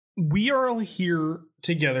we are all here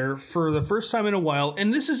together for the first time in a while,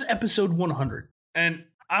 and this is episode 100. And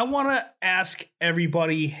I want to ask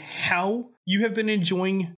everybody how you have been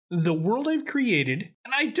enjoying the world I've created.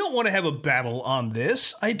 And I don't want to have a battle on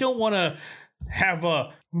this. I don't want to have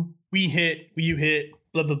a we hit, you hit,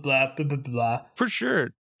 blah, blah, blah, blah, blah, blah. For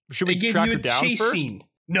sure. Should we track her down first? Scene.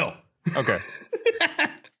 No. Okay.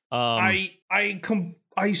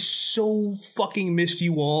 I so fucking missed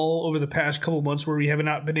you all over the past couple months where we have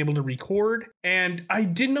not been able to record, and I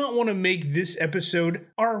did not want to make this episode,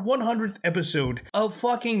 our 100th episode, a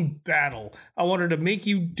fucking battle. I wanted to make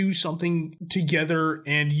you do something together,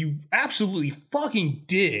 and you absolutely fucking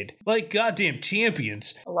did. Like goddamn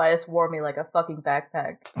champions. Elias wore me like a fucking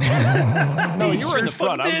backpack. No, you were in the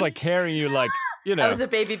front. I was like carrying you like, you know. I was a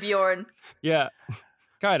baby Bjorn. Yeah,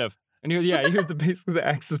 kind of. And you have basically the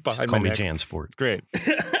axis behind Just call my me neck. Jansport. It's great.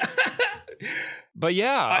 But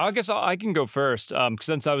yeah, I guess I can go first,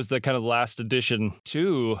 since I was the kind of last addition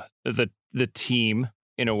to the team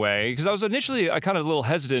in a way. Because I was initially kind of a little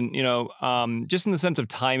hesitant, just in the sense of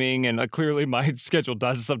timing, and clearly my schedule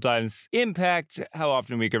does sometimes impact how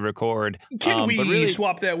often we can record. Can we really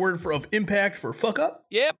swap that word of impact for fuck up?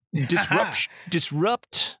 Yep,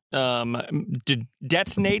 disrupt.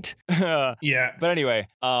 Detonate. Yeah. But anyway,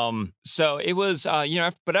 so it was,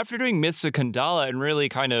 but after doing Myths of Kandala and really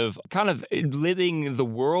kind of living the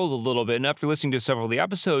world a little bit, and after listening to several of the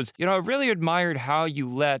episodes, I really admired how you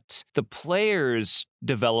let the players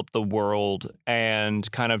develop the world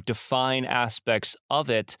and kind of define aspects of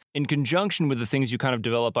it in conjunction with the things you kind of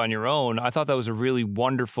develop on your own. I thought that was a really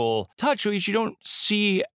wonderful touch, which you don't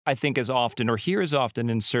see, I think, as often or hear as often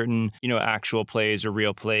in certain, actual plays or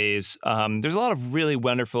real plays. There's a lot of really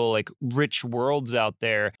wonderful, rich worlds out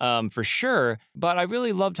there, for sure. But I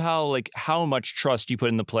really loved how much trust you put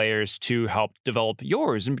in the players to help develop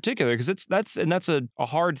yours in particular, because that's a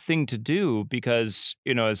hard thing to do because,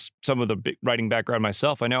 as some of the writing background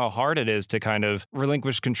myself, I know how hard it is to kind of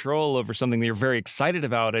relinquish control over something that you're very excited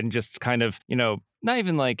about and just kind of, not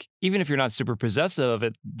even even if you're not super possessive of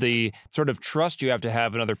it, the sort of trust you have to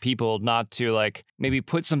have in other people not to maybe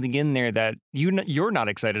put something in there that you're not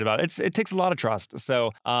excited about. It takes a lot of trust.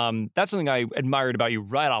 So that's something I admired about you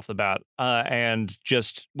right off the bat. And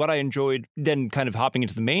just what I enjoyed then kind of hopping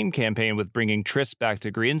into the main campaign with bringing Triss back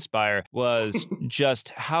to Greenspire was just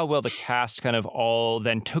how well the cast kind of all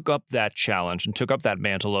then took up that challenge and took up that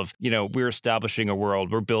mantle of, we're establishing a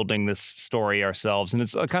world, we're building this story ourselves, and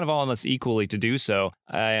it's kind of all on us equally to do so.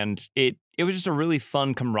 And it was just a really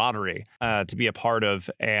fun camaraderie to be a part of,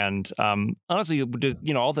 and honestly,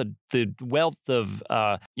 all the wealth of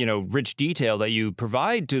rich detail that you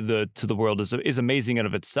provide to the world is amazing in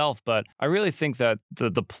of itself. But I really think that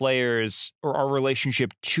the players or our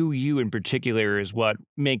relationship to you in particular is what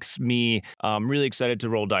makes me really excited to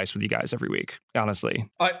roll dice with you guys every week. Honestly,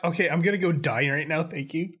 okay, I'm gonna go die right now.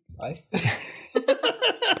 Thank you. Bye.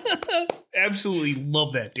 Absolutely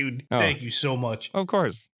love that, dude. Oh. Thank you so much. Of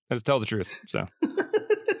course. I just tell the truth, so.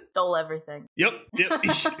 Stole everything. Yep.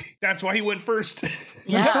 That's why he went first.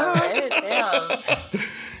 Yeah, right? Damn.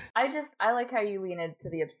 I like how you lean into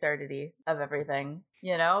the absurdity of everything,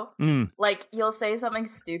 You'll say something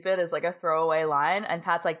stupid as a throwaway line, and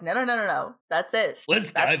Pat's like, no. That's it. Let's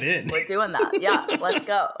dive in. We're doing that. Yeah, let's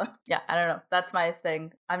go. Yeah, I don't know. That's my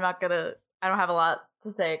thing. I don't have a lot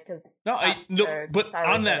to say because but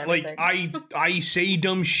on that, I say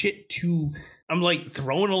dumb shit too. I'm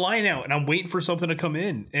throwing a line out and I'm waiting for something to come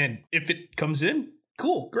in, and if it comes in,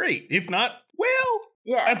 cool, great. If not, well,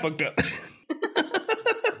 yeah, I fucked up.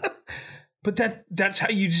 But that's how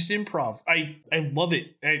you just improv. I love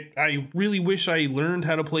it. I really wish I learned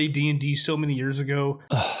how to play D&D so many years ago.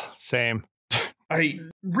 Same. I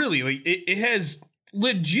really it has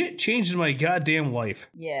legit changed my goddamn life.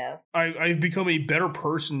 Yeah. I've become a better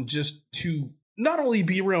person just to not only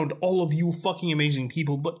be around all of you fucking amazing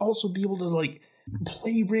people, but also be able to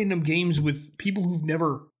play random games with people who've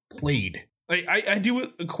never played. I do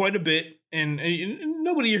it quite a bit, and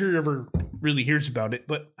nobody here ever really hears about it,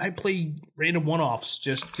 but I play random one-offs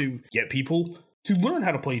just to get people to learn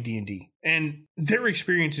how to play D&D. And their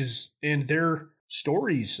experiences and their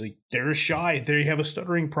stories, they're shy, they have a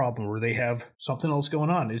stuttering problem, or they have something else going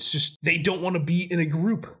on. It's just they don't want to be in a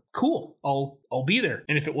group. cool, I'll be there.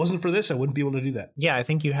 And if it wasn't for this, I wouldn't be able to do that. Yeah, I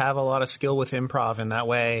think you have a lot of skill with improv in that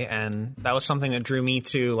way. And that was something that drew me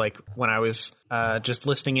to, like, when I was just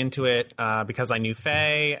listening into it because I knew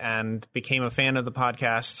Faye and became a fan of the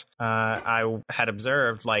podcast. I had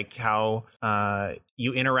observed, like, how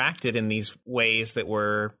you interacted in these ways that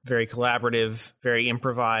were very collaborative, very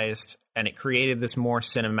improvised, and it created this more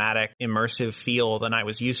cinematic, immersive feel than I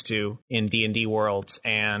was used to in D&D worlds.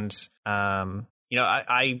 And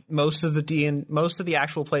I most of the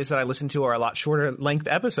actual plays that I listen to are a lot shorter length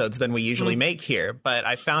episodes than we usually make here. But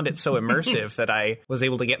I found it so immersive that I was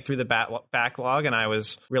able to get through the backlog, and I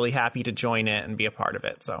was really happy to join it and be a part of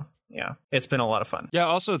it. So yeah, it's been a lot of fun. Yeah.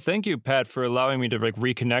 Also, thank you, Pat, for allowing me to like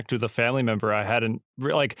reconnect with a family member I hadn't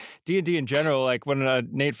like D&D in general. Like when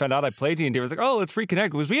Nate found out I played D&D, I was like, oh, let's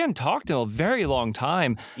reconnect because we hadn't talked in a very long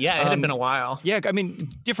time. Yeah, it had been a while. Yeah, I mean,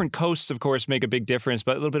 different coasts, of course, make a big difference,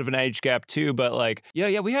 but a little bit of an age gap too. But like,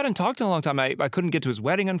 yeah, we hadn't talked in a long time. I couldn't get to his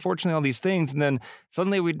wedding, unfortunately, all these things, and then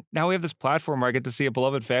suddenly we have this platform where I get to see a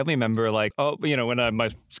beloved family member. Like, oh, when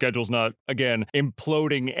my schedule's not again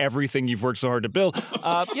imploding everything you've worked so hard to build.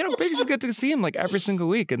 Basically get to see him like every single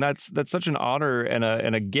week, and that's such an honor and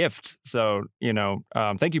a gift. So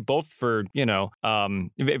thank you both for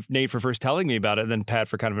Nate for first telling me about it, and then Pat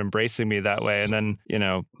for kind of embracing me that way, and then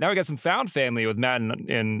now we got some found family with Matt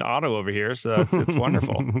and Otto over here, so it's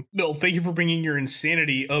wonderful. Bill, thank you for bringing your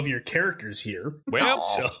insanity of your characters here. Well,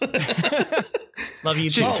 love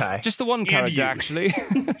you too, Ty. Just the one character, actually.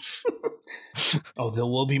 Oh, there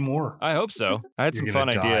will be more. I hope so. I had some fun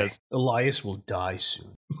ideas. Elias will die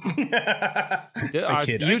soon. I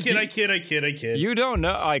kid. You don't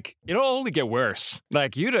know. Like, it'll only get worse.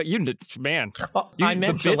 Like, man. Well, I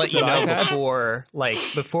meant to let you know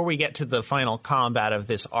before we get to the final combat of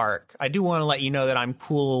this arc. I do want to let you know that I'm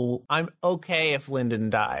cool. I'm okay if Lyndon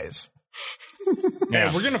dies.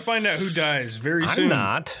 Yeah, we're gonna find out who dies very soon. I'm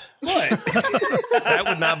not. What? That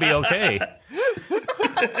would not be okay.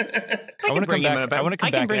 I can bring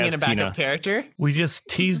in a backup character. We just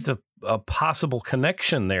teased a possible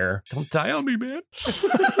connection there. Don't die on me, man.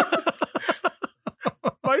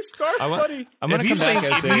 My scarf, buddy. I'm gonna come back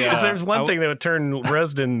as if there's one thing that would turn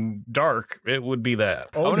Resden dark, it would be that.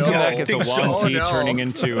 I want to come back as a Huan Ti turning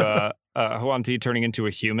into Huan Ti turning into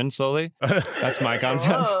a human slowly. That's my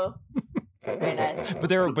concept. Very nice. But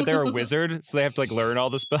they're a wizard, so they have to like learn all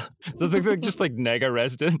the spells. So they're just like Nega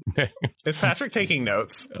Resden. Is Patrick taking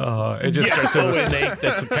notes? It just starts as a snake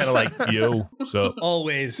that's kind of like yo. So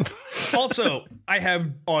always. Also, I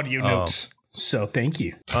have audio notes, so thank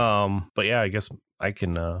you. But yeah, I guess I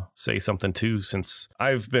can say something too, since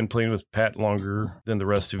I've been playing with Pat longer than the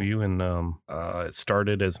rest of you, and it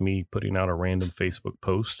started as me putting out a random Facebook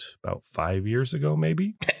post about 5 years ago,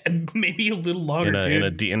 maybe a little longer,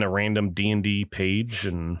 in a random D&D page,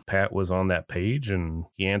 and Pat was on that page, and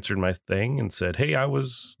he answered my thing and said, "Hey, I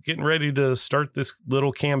was getting ready to start this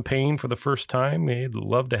little campaign for the first time. I'd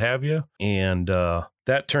love to have you," and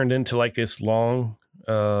that turned into like this long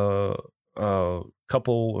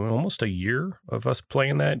almost a year of us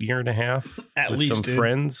playing that, year and a half, at with least, some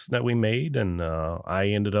friends that we made, and I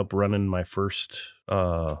ended up running my first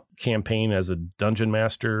campaign as a dungeon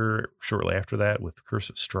master shortly after that with Curse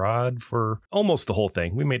of Strahd for almost the whole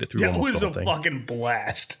thing. We made it through almost the whole thing. It was a fucking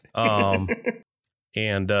blast.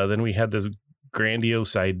 And then we had this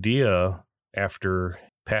grandiose idea after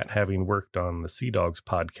Pat having worked on the Sea Dogs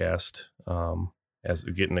podcast, as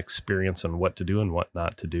getting experience on what to do and what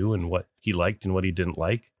not to do and what he liked and what he didn't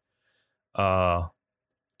like.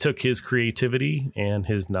 Took his creativity and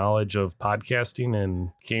his knowledge of podcasting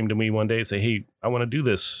and came to me one day and say, "Hey, I want to do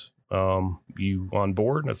this. You on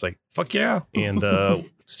board?" And I was like, "Fuck yeah." And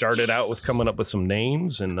started out with coming up with some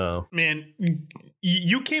names, and man,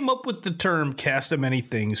 you came up with the term "cast of many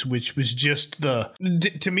things," which was just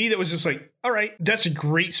to me, that was just like, all right, that's a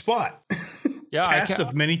great spot. Yeah, cast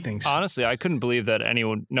of many things. Honestly, I couldn't believe that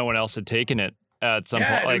no one else had taken it at some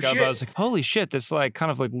point. Like, I was like, holy shit, this like kind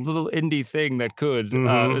of like little indie thing that could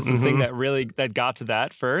is the thing that got to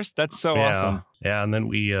that first. That's so awesome. Yeah, and then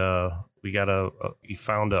we he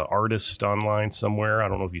found an artist online somewhere. I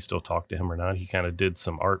don't know if you still talk to him or not. He kind of did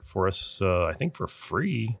some art for us, I think for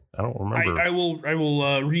free. I don't remember. I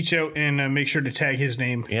will reach out and make sure to tag his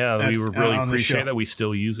name. Yeah, we really appreciate that. We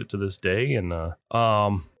still use it to this day. And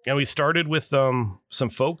we started with some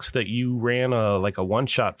folks that you ran a one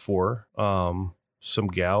shot for. Some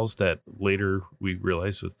gals that later we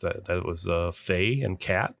realized that was Faye and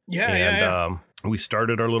Kat. Yeah. We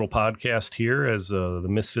started our little podcast here as the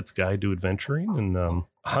Misfits Guide to Adventuring, and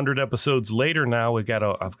 100 episodes later now I've got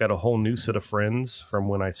a whole new set of friends from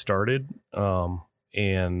when I started.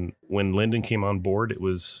 And when Lyndon came on board, it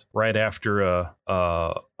was right after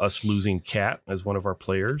us losing Kat as one of our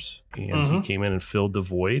players. And he came in and filled the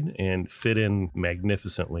void and fit in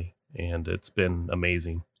magnificently. And it's been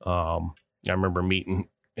amazing. I remember meeting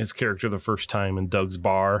his character the first time in Doug's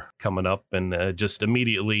bar coming up, and just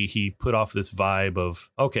immediately he put off this vibe of,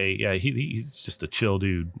 okay, yeah, he's just a chill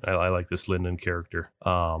dude. I like this Lyndon character.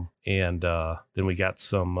 And then we got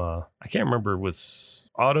some, I can't remember, it was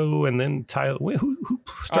Otto and then Tyler. Wait, who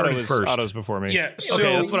started first? Otto's before me. Yeah. So,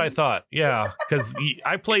 Okay, that's what I thought. Yeah, because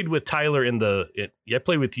I played with Tyler I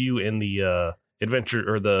played with you in the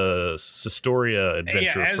adventure or the Sistoria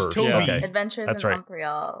adventure as first. Toby. Yeah, okay. Adventures That's in right.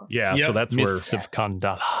 Montreal. Yeah, Yep. so that's Myths of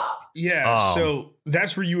Kandala. Yeah, so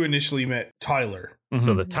that's where you initially met Tyler.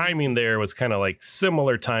 So the timing there was kind of like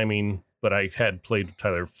similar timing, but I had played with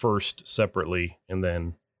Tyler first separately and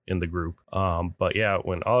then in the group. But yeah,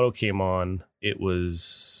 when Otto came on, it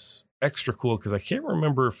was extra cool because I can't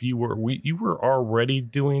remember if you were already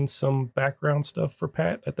doing some background stuff for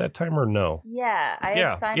Pat at that time or no. Yeah, I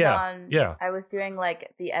had signed on. Yeah. I was doing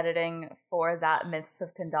like the editing for that Myths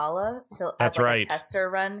of Kandala, so That's as like right. a tester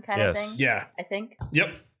run kind of thing. Yeah. I think. Yep.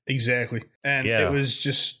 Exactly. And Yeah. it was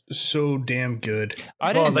just so damn good.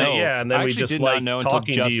 I didn't know. Yeah, and then I we actually just did like not know until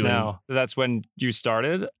talking to just you. now. That's when you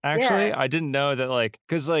started. Actually, Yeah. I didn't know that. Like,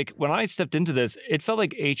 because like when I stepped into this, it felt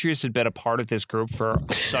like Atreus had been a part of this group for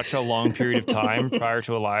such a long period of time prior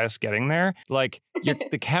to Elias getting there. Like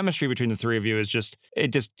the chemistry between the three of you is just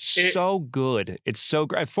so good. It's so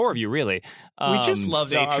great. Four of you, really. We just loved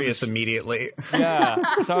so Atreus immediately. Yeah.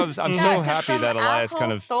 So I'm so happy that Elias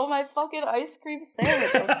kind of stole my fucking ice cream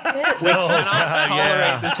sandwich. We cannot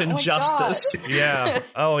tolerate this injustice. Yeah.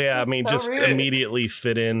 Oh, yeah. I That's mean, so just rude. immediately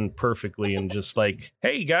fit in perfectly and just like,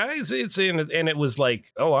 hey, guys, it's in. And it was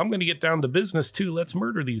like, oh, I'm going to get down to business, too. Let's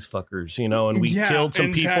murder these fuckers, And we Yeah, killed some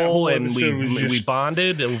and that whole people and episode was we just-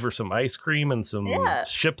 bonded over some ice cream and some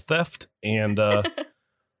ship theft. And then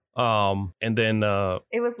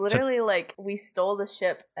It was literally like we stole the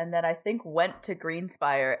ship and then I think went to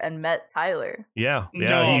Greenspire and met Tyler. yeah.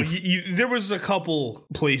 No, there was a couple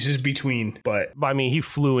places between, but I mean, he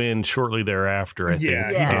flew in shortly thereafter, I think.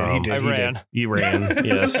 Yeah. he did. I ran. He ran,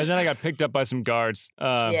 yes. And then I got picked up by some guards.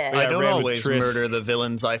 Yeah. I don't ran with always Tris. murder the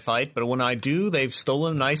villains I fight, but when I do, they've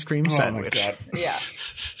stolen an ice cream Oh my sandwich. God. Yeah.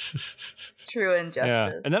 It's true injustice.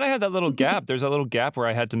 Yeah, and then I had that little gap. There's that little gap where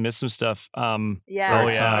I had to miss some stuff. Yeah, for a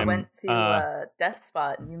I time. went to Death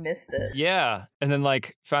Spot and you missed it. Yeah, and then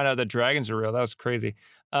like found out that dragons are real. That was crazy.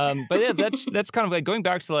 But yeah, that's kind of like going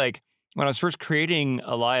back to like when I was first creating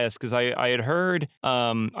Elias, because I had heard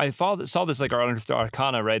I saw this like Unearthed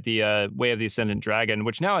Arcana, right? The Way of the Ascendant Dragon,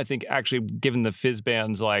 which now I think actually given the Fizz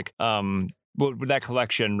bands like with that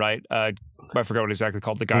collection, right? I forgot what exactly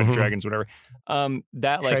called, the Guide to Dragons, whatever.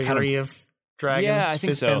 That like Treasury kind of, of Dragons, Yeah, I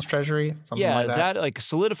think so. Fizban's Treasury, something yeah, like that. like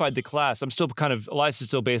solidified the class. I'm still kind of, Elias is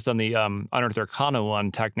still based on the Unearthed Arcana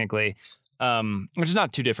one, technically, which is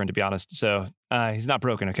not too different, to be honest. So he's not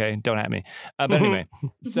broken, okay? Don't at me. But anyway,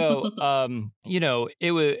 so,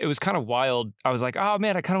 it was kind of wild. I was like, oh,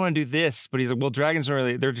 man, I kind of want to do this. But he's like, well, dragons are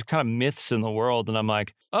really, they're just kind of myths in the world. And I'm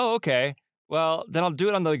like, oh, okay. Well, then I'll do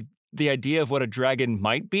it on the idea of what a dragon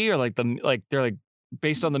might be, or they're like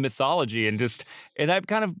based on the mythology, and that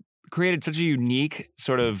kind of created such a unique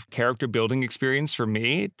sort of character building experience for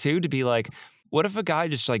me too, to be like, what if a guy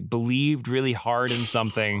just like believed really hard in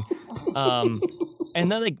something, and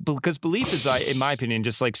then like, because belief is, in my opinion,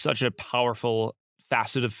 just like such a powerful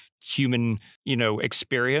facet of human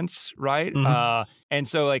experience, right? And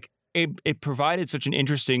so like it provided such an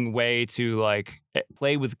interesting way to like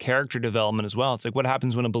play with character development as well. It's like, what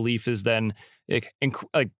happens when a belief is then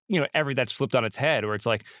every that's flipped on its head, where it's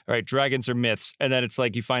like, all right, dragons are myths, and then it's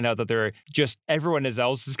like you find out that they're just, everyone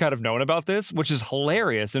else has kind of known about this, which is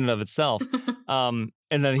hilarious in and of itself. And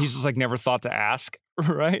then he's just like never thought to ask,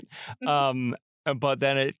 right? But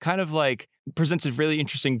then it kind of like presents a really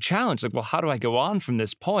interesting challenge. Like, well, how do I go on from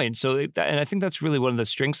this point? So, and I think that's really one of the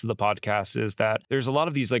strengths of the podcast, is that there's a lot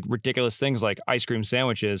of these like ridiculous things like ice cream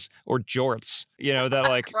sandwiches or jorts, that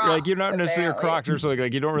like, you're not necessarily Crocs or something,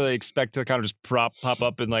 like you don't really expect to kind of just pop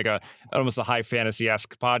up in like almost a high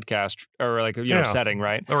fantasy-esque podcast or like, setting,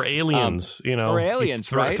 right? Or aliens, Or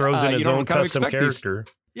aliens, right? Throws in his own custom character.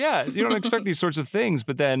 Yeah, you don't expect these sorts of things,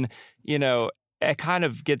 but then, it kind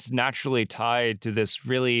of gets naturally tied to this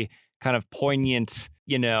really kind of poignant,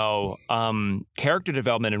 character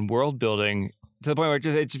development and world building, to the point where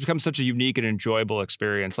it just becomes such a unique and enjoyable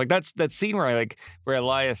experience. Like that scene where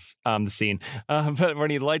Elias, but when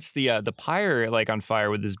he lights the pyre like on fire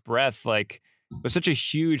with his breath, like was such a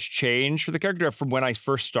huge change for the character from when I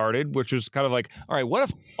first started, which was kind of like, all right, what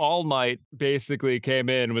if All Might basically came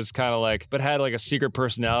in, was kind of like, but had like a secret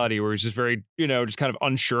personality where he's just very, just kind of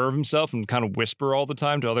unsure of himself and kind of whisper all the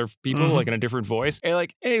time to other people, like in a different voice. And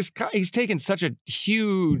like, he's taken such a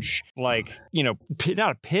huge, like,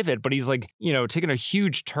 not a pivot, but he's like, taken a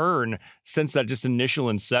huge turn since that just initial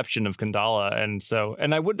inception of Kandala. And so,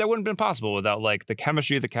 that wouldn't have been possible without like the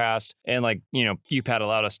chemistry of the cast and like, you, Pat,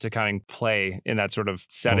 allowed us to kind of play in that sort of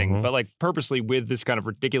setting, but like purposely with this kind of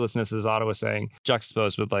ridiculousness, as Otto was saying,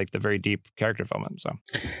 juxtaposed with like the very deep character development. So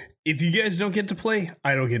if you guys don't get to play,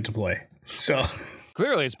 I don't get to play. So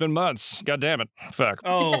clearly it's been months. God damn it. Fuck.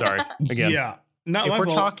 Oh, sorry. Again. Yeah. If we're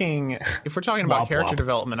talking about character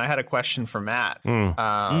development, I had a question for Matt.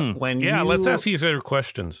 Let's ask these other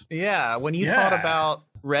questions. Yeah, when you thought about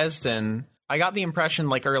Resden, I got the impression,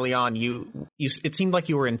 like early on, it seemed like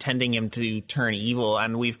you were intending him to turn evil,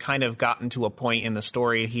 and we've kind of gotten to a point in the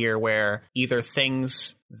story here where either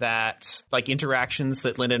things that, like interactions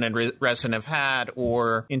that Lyndon and Resden have had,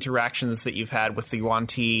 or interactions that you've had with the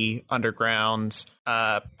Yuan-Ti underground,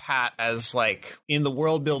 Pat, as like in the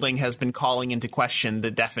world building, has been calling into question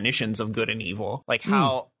the definitions of good and evil. Like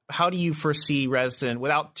how do you foresee Resden,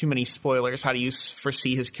 without too many spoilers, how do you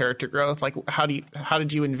foresee his character growth? Like, how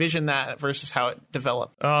did you envision that versus how it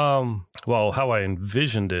developed? Well, how I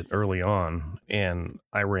envisioned it early on, and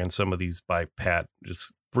I ran some of these by Pat,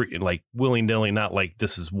 just like willy-nilly, not like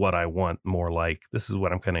this is what I want, more like this is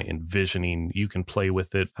what I'm kind of envisioning. You can play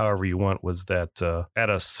with it however you want, was that at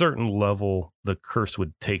a certain level, the curse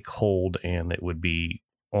would take hold and it would be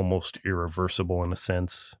almost irreversible in a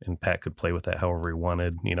sense, and Pat could play with that however he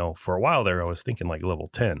wanted. For a while there, I was thinking like level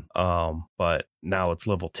 10, but now it's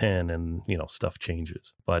level 10 and stuff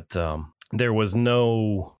changes. But there was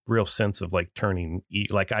no real sense of like turning,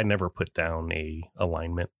 like I never put down a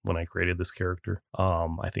alignment when I created this character.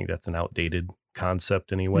 I think that's an outdated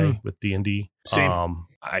concept anyway with D&D. Same.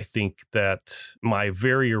 I think that my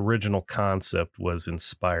very original concept was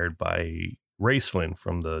inspired by Raceland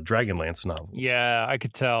from the Dragonlance novels. Yeah, I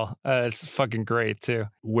could tell. It's fucking great too.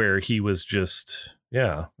 Where he was just,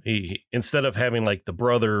 he instead of having like the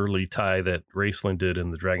brotherly tie that Raceland did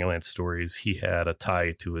in the Dragonlance stories, he had a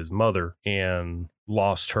tie to his mother and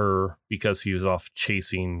lost her because he was off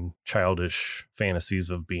chasing childish fantasies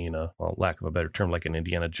of being lack of a better term, like an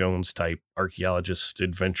Indiana Jones type archaeologist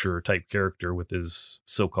adventurer type character with his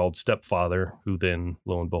so-called stepfather, who then,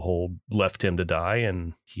 lo and behold, left him to die,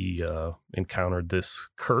 and he encountered this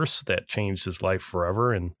curse that changed his life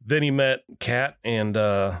forever. And then he met Kat and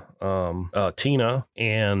Tina,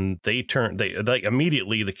 and they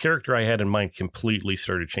immediately, the character I had in mind completely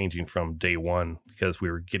started changing from day one, because we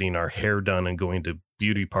were getting our hair done and going to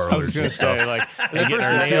beauty parlors. I was going to say, like, and getting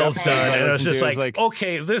our nails done. And it was just like,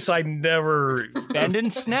 okay, this I never bend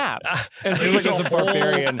and snap. And it was like a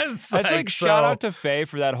barbarian. It's like shout out to Faye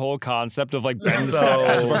for that whole concept of like bend and snap.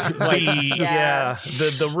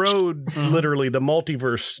 The road, literally, the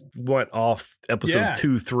multiverse went off episode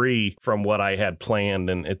 2, 3 from what I had planned,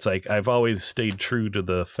 and it's like I've always stayed true to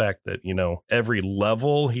the fact that every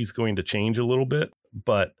level he's going to change a little bit.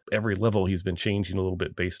 But every level he's been changing a little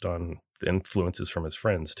bit based on the influences from his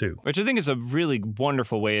friends too. Which I think is a really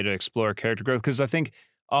wonderful way to explore character growth, because I think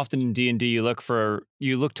often in D&D you look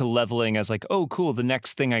to leveling as like, oh cool, the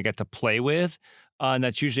next thing I get to play with. And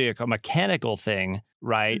that's usually a mechanical thing,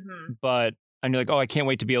 right? Mm-hmm. But and you're like, oh, I can't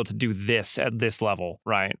wait to be able to do this at this level,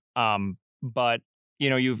 right? But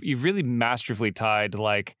you've really masterfully tied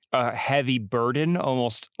like a heavy burden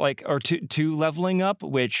almost like or to leveling up,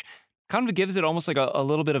 which kind of gives it almost like a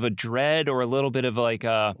little bit of a dread, or a little bit of like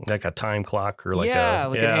a time clock, or like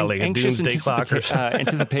an anxious doomsday clock or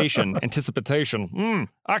anticipation.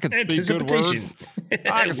 I can speak good words.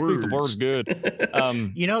 I can speak the words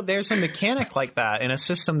good. There's a mechanic like that in a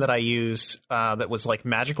system that I used that was like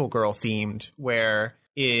Magical Girl themed, where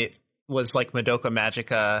it was like Madoka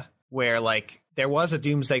Magica, where like there was a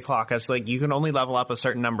doomsday clock, as like you can only level up a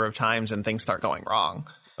certain number of times and things start going wrong.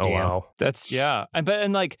 Oh, wow. That's and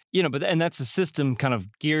that's a system kind of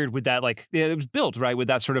geared with that, like it was built right with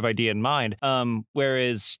that sort of idea in mind.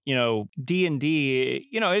 Whereas, D&D,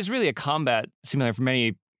 is really a combat simulator for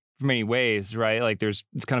many ways, right? Like it's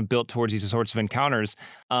kind of built towards these sorts of encounters.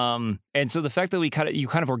 And so the fact that you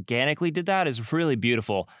kind of organically did that is really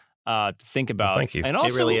beautiful to think about. Well, thank you. And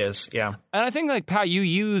also, it really is, yeah. And I think like Pat, you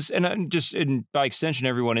use, and by extension,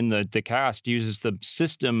 everyone in the cast uses the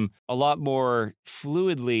system a lot more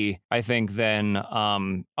fluidly, I think, than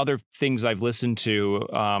other things I've listened to.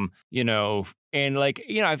 And like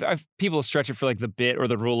I've people stretch it for like the bit or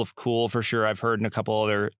the rule of cool for sure. I've heard in a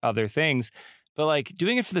couple other things. but like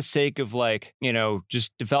doing it for the sake of like,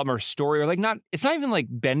 just development or story, or like it's not even like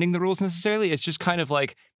bending the rules necessarily. It's just kind of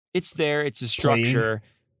like, it's there, it's a structure,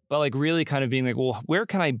 but like really kind of being like, well, where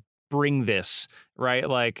can I bring this, right?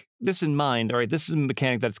 Like this in mind, all right, this is a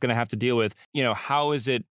mechanic that's going to have to deal with, how is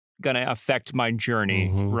it going to affect my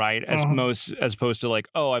journey, right? As opposed to like,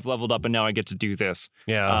 oh, I've leveled up and now I get to do this.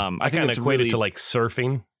 Yeah. I think kind it's of equated really to like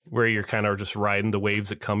surfing, where you're kind of just riding the waves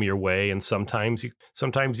that come your way, and sometimes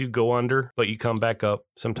you go under, but you come back up.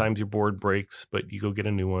 Sometimes your board breaks, but you go get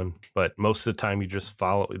a new one. But most of the time, you just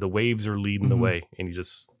follow the waves are leading the way, and you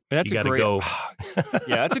got to go.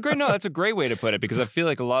 Yeah, that's a great way to put it, because I feel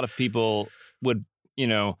like a lot of people would,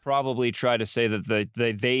 probably try to say that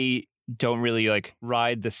they don't really like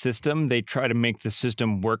ride the system. They try to make the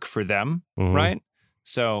system work for them, right?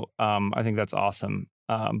 So I think that's awesome.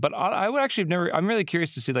 But I would actually I'm really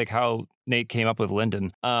curious to see like how Nate came up with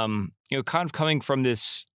Lyndon. Kind of coming from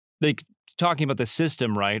this, like talking about the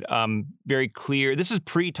system, right? Very clear. This is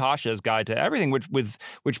pre Tasha's Guide to Everything,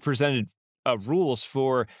 which presented rules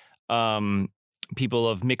for people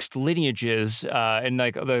of mixed lineages, and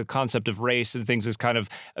like the concept of race and things is kind of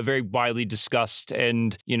a very widely discussed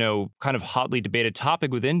and kind of hotly debated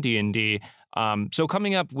topic within D&D. So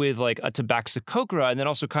coming up with like a Tabaxi, and then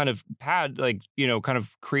also kind of kind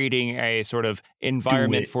of creating a sort of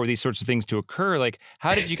environment for these sorts of things to occur. Like,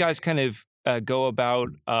 how did you guys kind of go about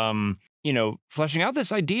fleshing out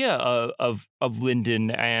this idea of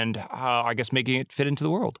Lyndon and I guess making it fit into the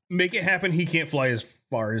world? Make it happen. He can't fly as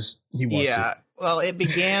far as he wants to. Well, it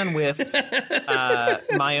began with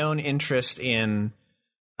my own interest in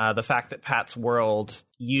the fact that Pat's world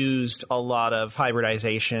used a lot of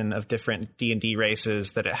hybridization of different D&D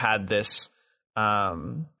races, that it had this, I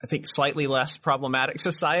think, slightly less problematic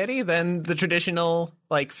society than the traditional,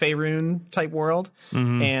 like, Faerun type world.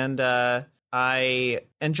 And I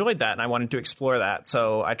enjoyed that, and I wanted to explore that.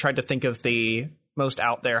 So I tried to think of the most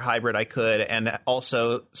out there hybrid I could, and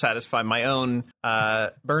also satisfy my own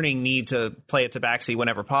burning need to play at Tabaxi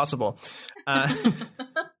whenever possible.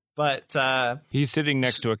 But he's sitting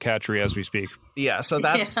next to a cat tree as we speak. Yeah, so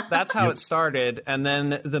that's how it started. And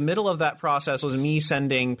then the middle of that process was me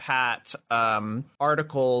sending Pat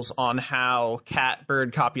articles on how cat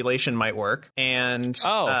bird copulation might work. And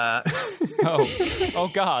oh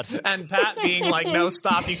God. And Pat being like, no,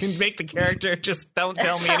 stop, you can make the character, just don't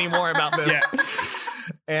tell me any more about this. Yeah.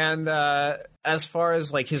 And as far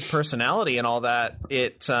as like his personality and all that,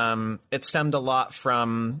 it stemmed a lot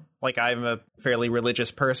from, like, I'm a fairly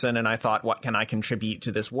religious person, and I thought, what can I contribute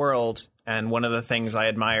to this world? And one of the things I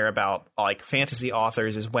admire about like fantasy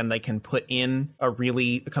authors is when they can put in a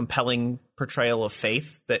really compelling portrayal of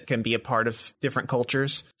faith that can be a part of different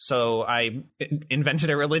cultures. So I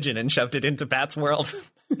invented a religion and shoved it into Pat's world.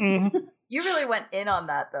 You really went in on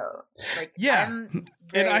that, though. Like, yeah, I'm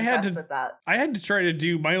very impressed with that. I had to try to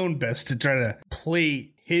do my own best to try to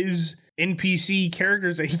play his NPC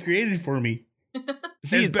characters that he created for me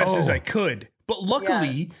as best as I could. But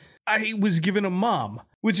luckily, I was given a mom,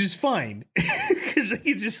 which is fine, because I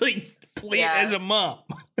could just like play it as a mom.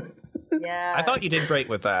 Yeah, I thought you did great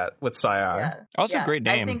with that, with Sayar. Yeah. Also, great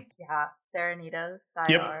name. I think, Serenita, Sayar.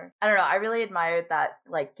 Yep. I don't know. I really admired that,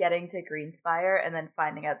 like, getting to Greenspire and then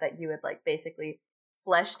finding out that you had, like, basically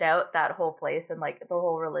fleshed out that whole place and, like, the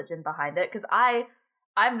whole religion behind it. Because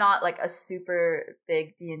I'm not, like, a super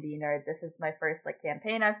big D&D nerd. This is my first, like,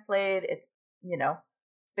 campaign I've played. It's,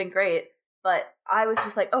 it's been great. But I was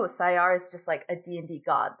just like, oh, Sayar is just, like, a D&D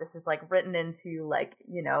god. This is, like, written into, like,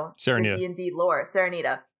 Serenita. the D&D lore.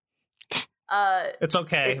 Serenita. It's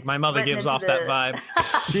okay. My mother gives off that vibe.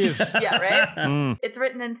 Yeah, right? It's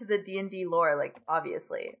written into the D&D lore, like,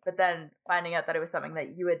 obviously. But then finding out that it was something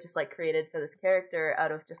that you had just, like, created for this character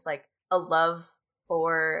out of just, like, a love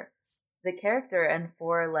for the character and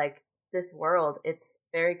for, like, this world, it's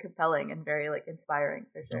very compelling and very, like, inspiring,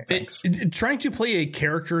 for sure. Trying to play a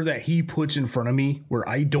character that he puts in front of me where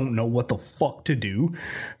I don't know what the fuck to do.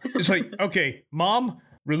 It's like, okay, mom,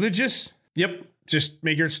 religious? Yep. Just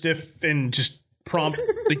make her stiff and just prompt,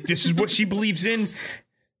 like, this is what she believes in.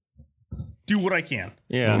 Do what I can.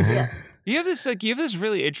 Yeah. You have this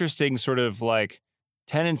really interesting sort of like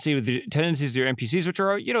tendencies with your NPCs, which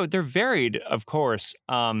are, they're varied, of course.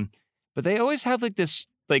 But they always have like this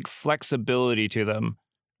like flexibility to them,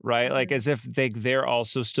 right? Like as if they're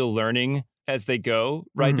also still learning as they go,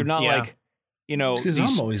 right? They're not like, because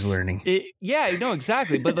I'm always learning.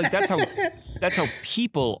 Exactly. But like that's how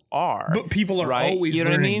people are. But people are right? always you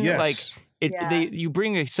know learning. What I mean? Yes. Like you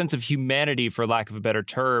bring a sense of humanity, for lack of a better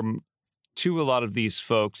term, to a lot of these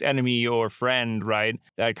folks, enemy or friend, right?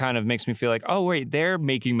 That kind of makes me feel like, oh wait, they're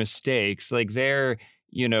making mistakes. Like they're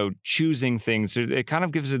choosing things. It kind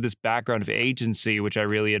of gives it this background of agency, which I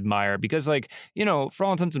really admire because, like, for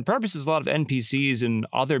all intents and purposes, a lot of NPCs and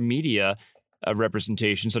other media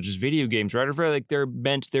representation, such as video games, right, are very like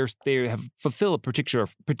they have fulfill a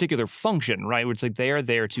particular function, right? Which like they are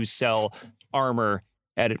there to sell armor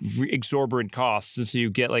at exorbitant costs, and so you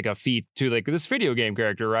get like a feat to like this video game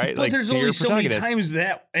character, right? But like there's only so many times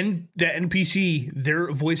that that NPC,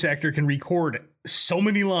 their voice actor can record so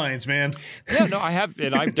many lines, man. Yeah, no, I have,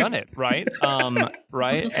 and I've done it, right?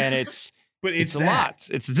 Right, and it's a lot.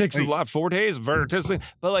 It takes a lot. 4 days of testing,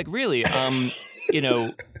 but like really,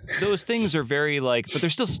 those things are very like, but they're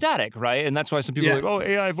still static, right? And that's why some people are like, oh,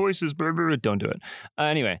 AI voices, blah, blah, blah. Don't do it.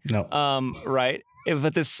 Anyway, no, right.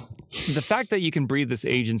 But the fact that you can breathe this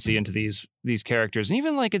agency into these characters, and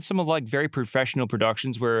even like in some of like very professional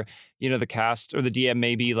productions where the cast or the DM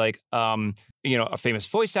may be like a famous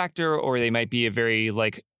voice actor, or they might be a very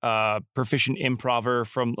like proficient improver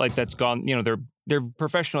from like that's gone, they're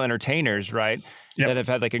professional entertainers, right? Yep. That have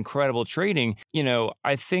had like incredible training.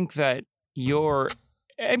 I think that your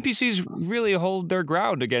NPCs really hold their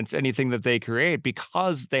ground against anything that they create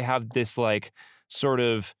because they have this like sort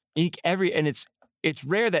of it's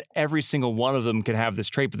rare that every single one of them can have this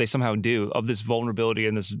trait, but they somehow do, of this vulnerability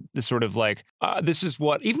and this sort of like, this is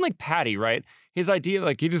what, even like Patty, right? His idea,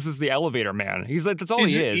 like, he just is the elevator man. He's like, that's all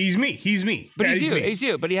he is. He's me. But Patty's he's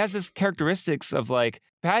you. But he has this characteristics of like,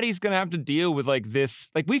 Patty's gonna have to deal with like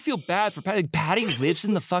this. Like, we feel bad for Patty. Like, Patty lives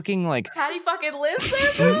in the fucking like. Patty fucking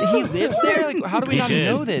lives there. He lives there. Like, how do we not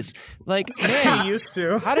know this? Like, man, he used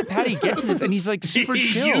to. How did Patty get to this? And he's like super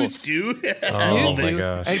chill. He used to. Oh my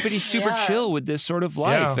gosh! But he's super chill with this sort of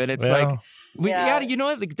life, and it's like.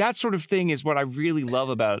 Like that sort of thing is what I really love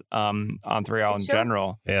about Onthrial in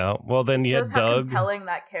general. Yeah, well then you had Doug. How compelling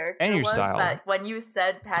that character and your was. style. That when you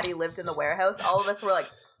said Patty lived in the warehouse, all of us were like,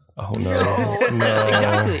 oh no.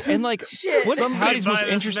 Exactly. And like, shit. what's Patty's most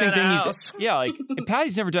interesting thing? Like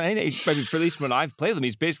Patty's never done anything. I mean, for at least when I've played them,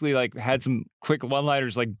 he's basically like had some quick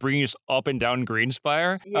one-liners, like bringing us up and down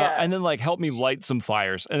Greenspire, and then like help me light some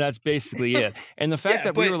fires, and that's basically it. And the fact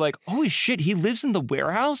that we were like, holy shit, he lives in the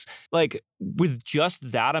warehouse, like with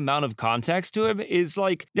just that amount of context to him is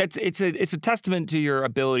like it's a testament to your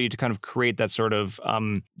ability to kind of create that sort of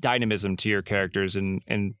dynamism to your characters, and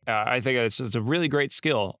I think it's a really great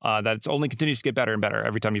skill that only continues to get better and better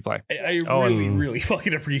every time you play. I really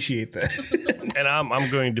fucking appreciate that. And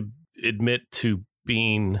I'm going to admit to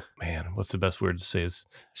being, man, what's the best word to say? Is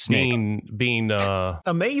being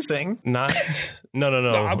amazing. No.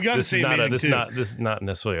 I'm gonna say this is not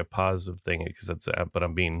necessarily a positive thing because that's but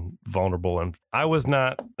I'm being vulnerable, and I was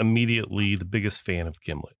not immediately the biggest fan of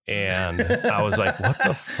Gimlet, and I was like, what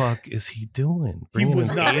the fuck is he doing? Bringing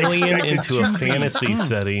an alien into a fantasy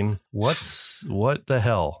setting. What the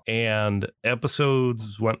hell? And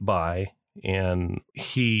episodes went by. And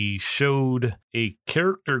he showed a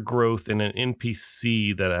character growth in an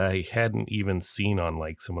NPC that I hadn't even seen on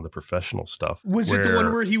like some of the professional stuff. Was it the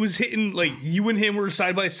one where he was hitting, like, you and him were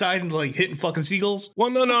side by side and like hitting fucking seagulls? Well,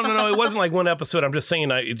 no. It wasn't like one episode. I'm just saying,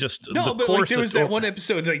 like, there was that one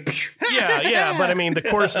episode, like, yeah. But I mean, the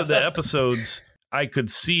course of the episodes, I could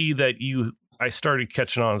see that I started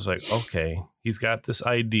catching on. I was like, okay, he's got this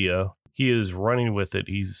idea. He is running with it.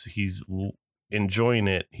 He's enjoying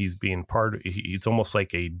it. He's being part of it's almost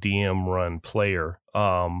like a DM run player,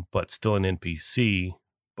 but still an NPC.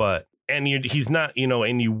 He's not,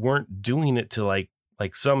 and you weren't doing it to like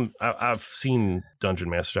some. I've seen dungeon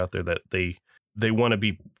masters out there that they want to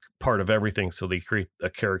be part of everything, so they create a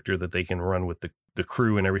character that they can run with the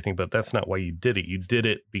crew and everything. But that's not why you did it. You did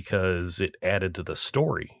it because it added to the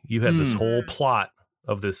story. You had this whole plot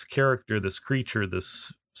of this character, this creature,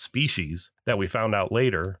 this species that we found out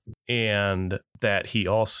later, and that he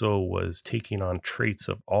also was taking on traits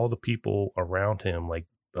of all the people around him, like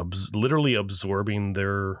literally absorbing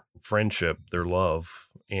their friendship, their love,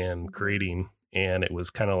 and creating. And it was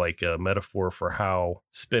kind of like a metaphor for how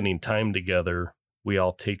spending time together, we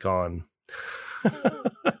all take on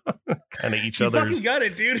kind of each other's. You fucking got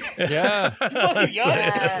it, dude. Yeah. You fucking got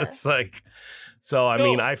it. It's like, so I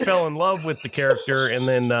mean, I fell in love with the character, and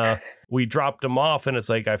then we dropped him off, and it's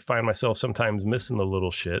like I find myself sometimes missing the little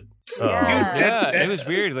shit. It was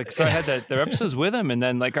weird. Like, so I had their episodes with him, and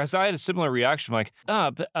then like I had a similar reaction. I'm like,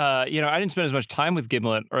 I didn't spend as much time with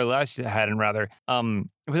Gimlet, or last I hadn't rather. But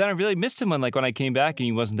then I really missed him when I came back and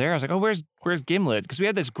he wasn't there. I was like, oh, where's Gimlet? Because we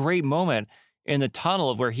had this great moment in the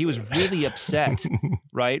tunnel of where he was really upset,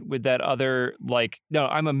 right? With that other, like, no,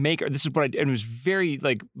 I'm a maker. This is what I did. And it was very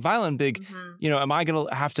like violent, big, am I going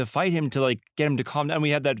to have to fight him to like get him to calm down?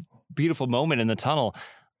 We had that beautiful moment in the tunnel.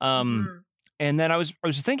 And then I was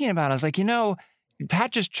thinking about it. I was like,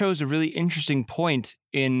 Pat just chose a really interesting point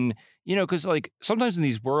in, because like sometimes in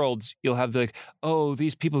these worlds you'll have like, oh,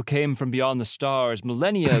 these people came from beyond the stars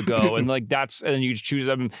millennia ago, and like and you choose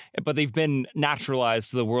them, but they've been naturalized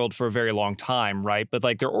to the world for a very long time, right? But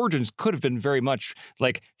like their origins could have been very much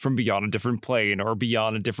like from beyond a different plane or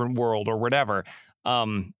beyond a different world or whatever.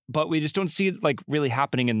 But we just don't see it like really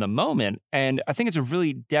happening in the moment. And I think it's a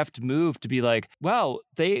really deft move to be like, well,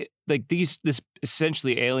 they like this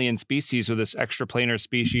essentially alien species or this extraplanar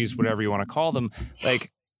species, whatever you want to call them,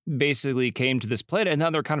 like basically came to this planet and now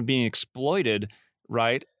they're kind of being exploited,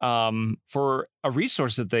 right? For a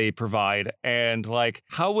resource that they provide. And like,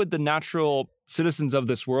 how would the natural citizens of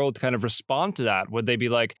this world kind of respond to that? Would they be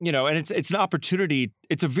like, and it's an opportunity.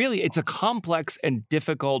 It's a complex and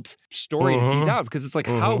difficult story to tease out because it's like,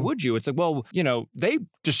 how would you? It's like, well, they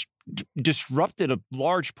just disrupted a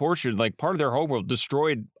large portion, like part of their homeworld,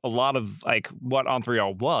 destroyed a lot of like what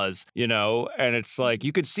Anthrial was, and it's like,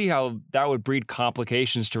 you could see how that would breed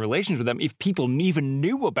complications to relations with them if people even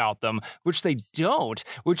knew about them, which they don't,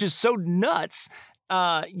 which is so nuts.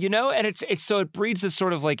 And it's so it breeds this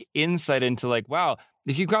sort of like insight into like, wow,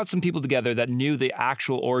 if you got some people together that knew the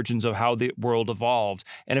actual origins of how the world evolved,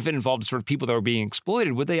 and if it involved sort of people that were being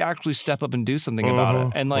exploited, would they actually step up and do something about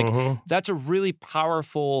it? And like, that's a really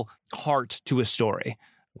powerful heart to a story,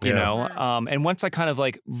 you know? And once I kind of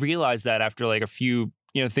like realized that after like a few,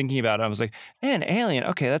 thinking about it, I was like, man, alien,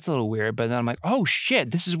 okay, that's a little weird. But then I'm like, oh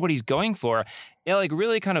shit, this is what he's going for. It like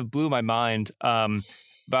really kind of blew my mind,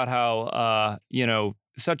 about how,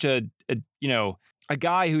 such a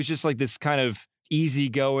guy who's just like this kind of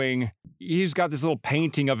easygoing, he's got this little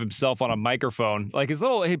painting of himself on a microphone. Like his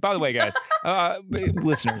little, hey, by the way, guys,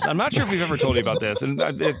 listeners, I'm not sure if we've ever told you about this. And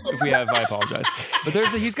if we have, I apologize. But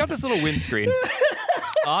he's got this little windscreen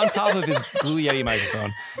on top of his Blue Yeti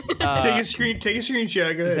microphone. Take a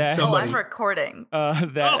screenshot. Go ahead. I'm recording.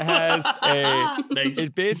 That has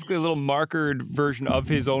it's basically a little markered version of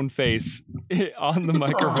his own face on the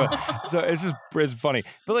microphone. So it's funny.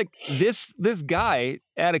 But like this guy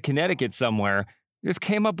out of Connecticut somewhere just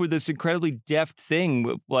came up with this incredibly deft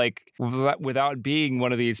thing, like without being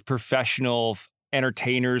one of these professional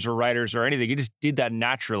entertainers or writers or anything. He just did that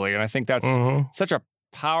naturally. And I think that's such a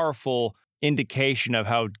powerful indication of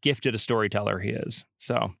how gifted a storyteller he is.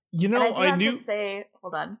 So, I do have to say,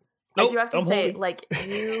 hold on. Nope, I do have to say, like,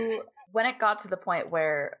 when it got to the point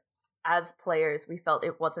where, as players, we felt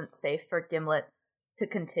it wasn't safe for Gimlet to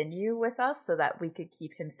continue with us so that we could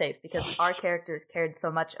keep him safe because our characters cared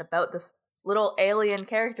so much about this little alien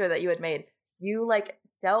character that you had made. You, like,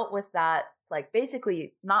 dealt with that, like,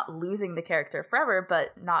 basically not losing the character forever,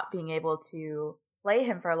 but not being able to play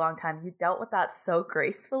him for a long time. You dealt with that so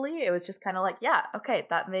gracefully. It was just kind of like, yeah, okay,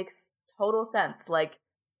 that makes total sense. Like,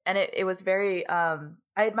 and it was very, I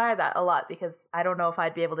admire that a lot because I don't know if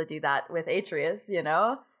I'd be able to do that with Atreus,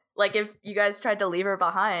 Like, if you guys tried to leave her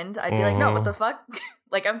behind, I'd be like, no, what the fuck?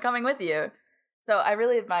 Like, I'm coming with you. So I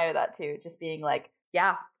really admire that too. Just being like,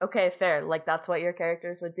 yeah, okay, fair. Like, that's what your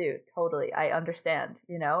characters would do. Totally. I understand,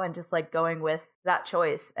 and just like going with that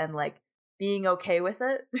choice and like being okay with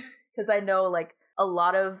it. Because I know like a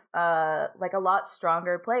lot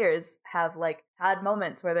stronger players have like had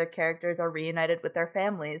moments where their characters are reunited with their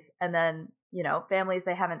families and then, families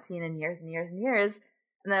they haven't seen in years and years and years.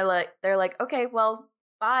 And they're like, okay, well,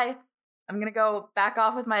 bye. I'm going to go back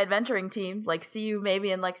off with my adventuring team. Like, see you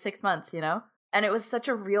maybe in like 6 months, And it was such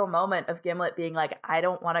a real moment of Gimlet being like, I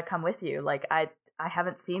don't want to come with you. Like, I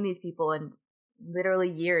haven't seen these people in literally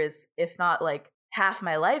years, if not like half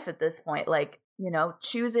my life at this point. Like,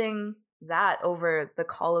 choosing that over the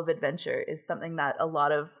call of adventure is something that a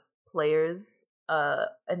lot of players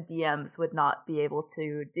and DMs would not be able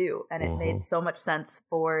to do. And it made so much sense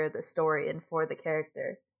for the story and for the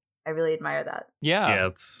character. I really admire that. Yeah,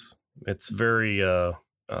 it's very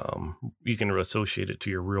you can associate it to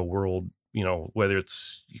your real world, whether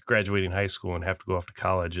it's graduating high school and have to go off to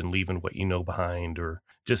college and leaving what you know behind, or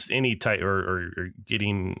just any type, or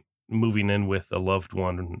moving in with a loved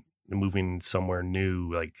one, moving somewhere new,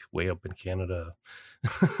 like way up in Canada,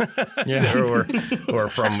 or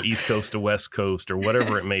from East Coast to West Coast, or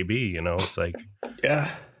whatever it may be. It's like,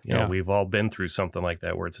 we've all been through something like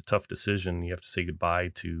that where it's a tough decision. You have to say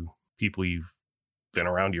goodbye to people you've been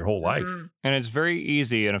around your whole life. And it's very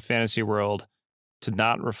easy in a fantasy world to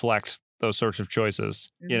not reflect those sorts of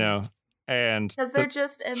choices, and because they're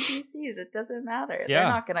just NPCs. It doesn't matter. They're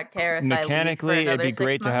not going to care if mechanically it'd be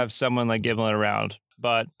great to have someone like Gimlet around,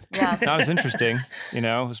 but not as interesting,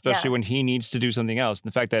 especially when he needs to do something else. And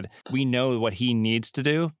the fact that we know what he needs to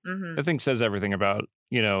do, I think says everything about,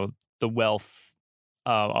 the wealth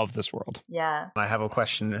of this world. Yeah. I have a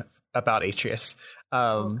question about Atreus.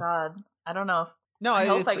 Oh God, I don't know. No, I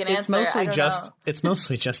hope I can it's answer.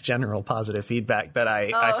 mostly just general positive feedback that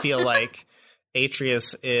I feel like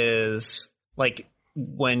Atreus is like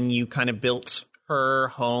when you kind of built her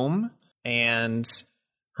home and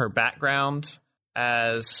her background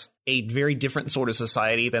as a very different sort of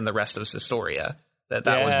society than the rest of Sistoria. That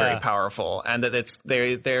was very powerful, and that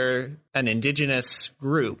they're an indigenous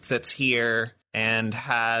group that's here and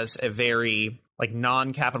has a very like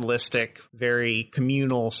non-capitalistic, very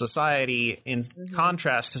communal society in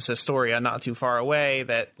contrast to Sistoria, not too far away.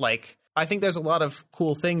 That like I think there's a lot of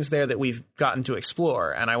cool things there that we've gotten to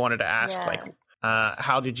explore, and I wanted to ask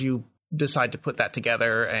how did you decide to put that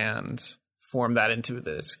together and form that into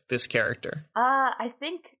this character? I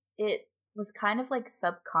think it was kind of like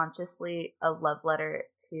subconsciously a love letter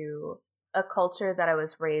to a culture that I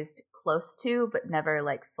was raised close to, but never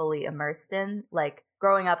like fully immersed in. Like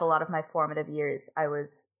growing up, a lot of my formative years, I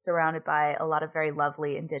was surrounded by a lot of very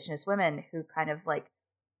lovely Indigenous women who kind of like,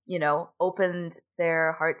 you know, opened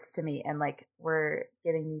their hearts to me and like were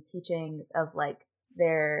giving me teachings of like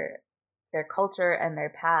their culture and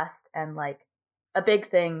their past. And like a big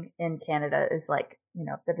thing in Canada is like, you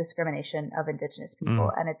know, the discrimination of Indigenous people.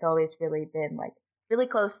 And it's always really been like really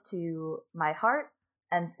close to my heart.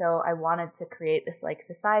 And so I wanted to create this like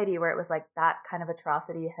society where it was like that kind of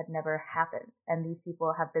atrocity had never happened. And these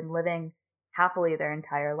people have been living happily their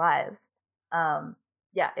entire lives.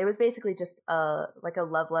 It was basically just a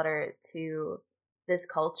love letter to this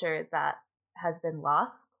culture that has been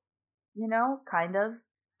lost, you know, kind of.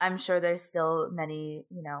 I'm sure there's still many,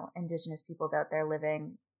 you know, Indigenous peoples out there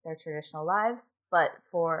living their traditional lives. But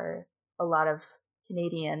for a lot of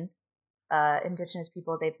Canadian Indigenous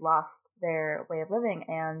people, they've lost their way of living.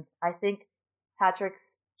 And I think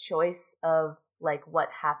Patrick's choice of like what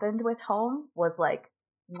happened with home was like,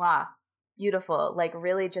 mwah, beautiful, like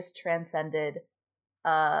really just transcended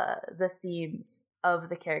the themes of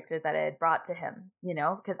the character that I had brought to him, you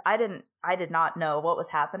know, because I did not know what was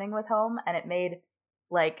happening with home. And it made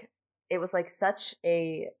like, it was like such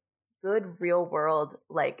a good real world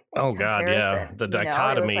like comparison, the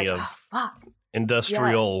dichotomy of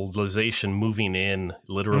industrialization moving in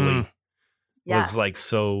literally was like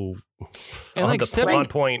so and like on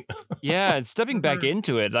point. And stepping back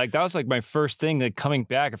into it, like that was like my first thing, like coming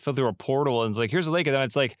back. I fell through a portal and it's like here's a lake, and then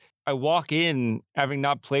it's like I walk in having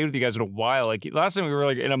not played with you guys in a while. Like last time we were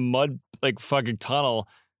like in a mud like fucking tunnel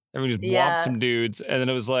and we just whopped some dudes, and then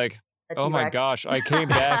it was like oh my gosh, I came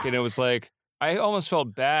back and it was like I almost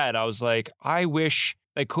felt bad. I was like, I wish,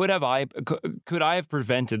 like, could I have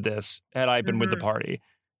prevented this had I been with the party,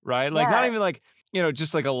 right? Like, not even like, you know,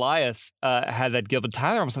 just like Elias had that guilt, but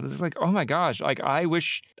Tyler almost had this, like, oh my gosh, like, I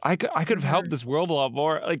wish I could have helped this world a lot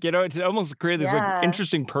more. Like, you know, it almost created this like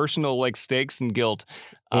interesting personal like stakes and guilt,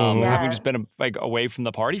 having just been like away from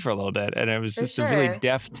the party for a little bit, and it was just a really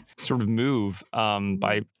deft sort of move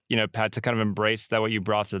by. You know, Pat, to kind of embrace that what you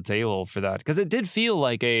brought to the table for that, because it did feel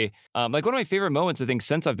like a like one of my favorite moments I think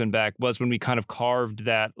since I've been back was when we kind of carved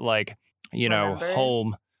that like you know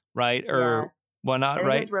home right or whatnot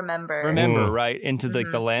right remember right into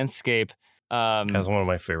like the landscape. That was one of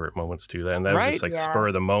my favorite moments too. And that was just like spur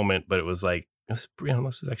of the moment, but it was like this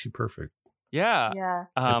is actually perfect.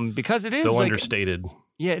 Because it is so like, understated.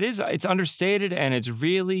 Yeah, it is. It's understated, and it's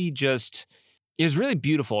really just. It was really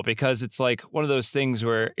beautiful because it's like one of those things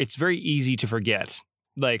where it's very easy to forget,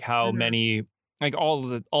 like how many, like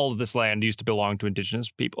all of this land used to belong to Indigenous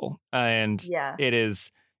people, and it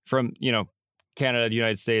is from Canada, the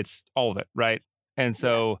United States, all of it, right? And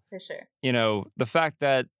so, for sure, you know, the fact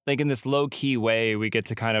that like in this low key way we get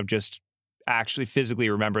to kind of just actually physically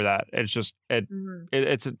remember that it's just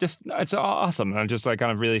it's awesome, and it just like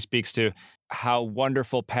kind of really speaks to how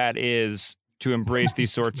wonderful Pat is. To embrace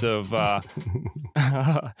these sorts of I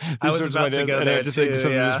was about to go there just too,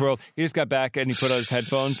 this world. He just got back and he put on his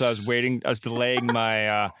headphones. So I was delaying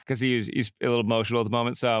my because he's a little emotional at the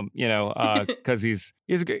moment. So because he's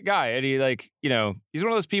a good guy, and he like he's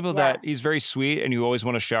one of those people that he's very sweet, and you always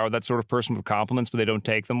want to shower that sort of person with compliments, but they don't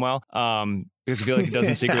take them well. Because you feel like he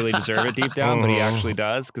doesn't secretly deserve it deep down, but he actually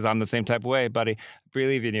does. Because I'm the same type of way, buddy. I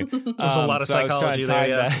believe in you. There's a lot of psychology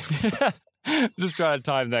there. Just trying to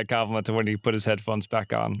time that compliment to when he put his headphones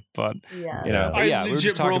back on, but we were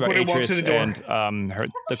just talking about Atreus and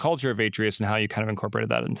the culture of Atreus and how you kind of incorporated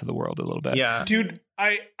that into the world a little bit. Yeah, dude,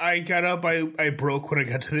 I got up, I broke when I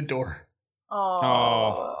got to the door.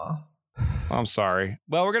 Oh, I'm sorry.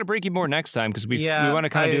 Well, we're gonna break you more next time because we want to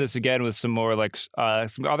kind of do this again with some more like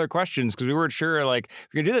some other questions because we weren't sure like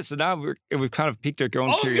we're gonna do this. So now we've kind of piqued our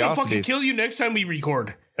own curiosities. I'm gonna fucking kill you next time we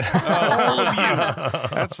record. All of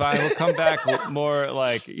you. That's fine. We'll come back with more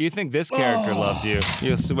like you think this character loves you.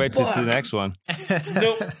 You'll wait to see the next one.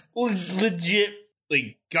 No, legit.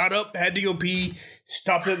 Like got up, had to go pee,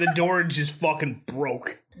 stopped at the door, and just fucking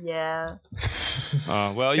broke. Yeah.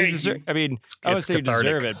 Oh well, you deserve. I mean, I would say you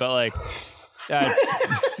deserve it, but like.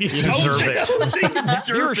 You deserve it.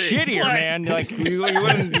 You're shittier, man. Like you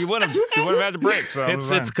would have had to break.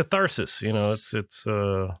 So it's catharsis. You know, it's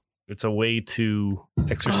a way to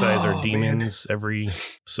exercise our demons every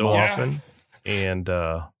so often, and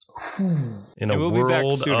in a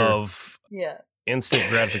world of instant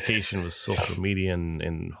gratification with social media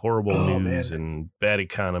and horrible news and bad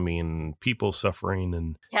economy and people suffering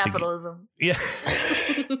and capitalism.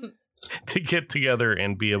 To get together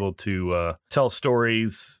and be able to tell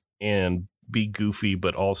stories and be goofy,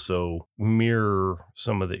 but also mirror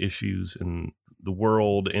some of the issues in the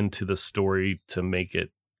world into the story to make it,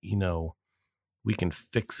 you know, we can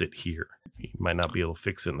fix it here. You might not be able to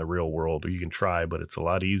fix it in the real world, or you can try, but it's a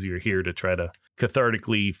lot easier here to try to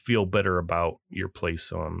cathartically feel better about your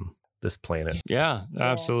place on this planet. Yeah,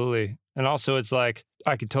 absolutely. And also, it's like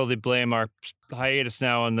I could totally blame our hiatus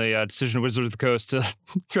now on the decision of Wizard of the Coast to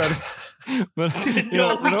try to, but you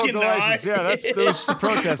know, the license. Yeah, that was a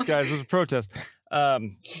protest, guys. It was a protest.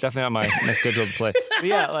 Definitely not my schedule to play. But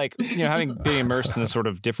yeah, like you know, being immersed in a sort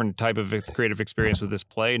of different type of creative experience with this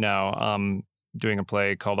play now. Doing a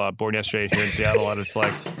play called Born Yesterday here in Seattle, and it's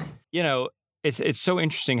like, you know, it's so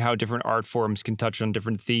interesting how different art forms can touch on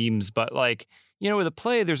different themes, but like. You know, with a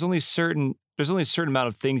play, there's only a certain amount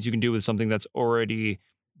of things you can do with something that's already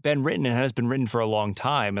been written and has been written for a long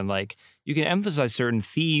time. And like, you can emphasize certain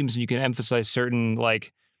themes and you can emphasize certain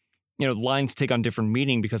like, you know, lines take on different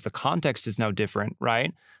meaning because the context is now different,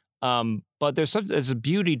 right? But there's a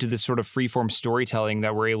beauty to this sort of freeform storytelling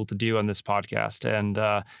that we're able to do on this podcast.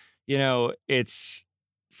 And, you know, it's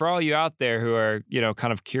for all you out there who are, you know,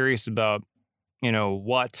 kind of curious about, you know,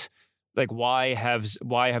 why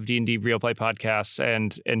have D&D real play podcasts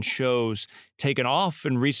and shows taken off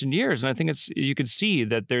in recent years? And I think you can see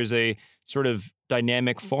that there's a sort of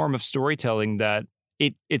dynamic form of storytelling that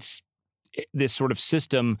it's this sort of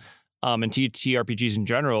system and TTRPGs in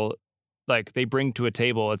general, like they bring to a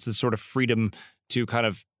table. It's this sort of freedom to kind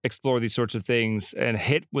of explore these sorts of things and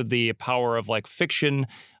hit with the power of like fiction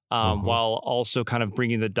while also kind of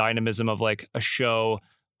bringing the dynamism of like a show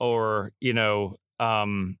or, you know,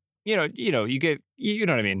 you get, you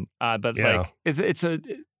know what I mean? But like, it's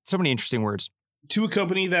so many interesting words. To a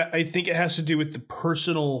company that I think it has to do with the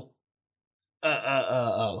personal,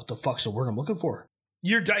 what the fuck's the word I'm looking for?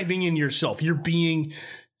 You're diving in yourself. You're being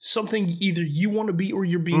something either you want to be or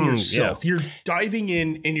you're being yourself. You're diving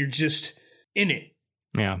in and you're just in it.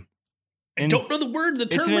 Yeah. I don't know the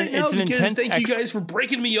term right now because thank you guys for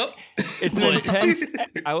breaking me up. It's an intense,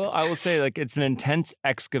 I will say like it's an intense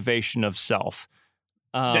excavation of self.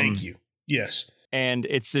 Thank you. Yes. And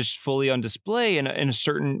it's just fully on display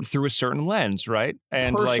through a certain lens, right?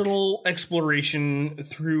 And personal exploration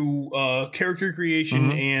through character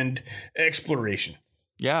creation and exploration.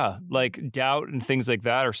 Yeah, like doubt and things like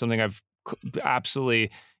that are something I've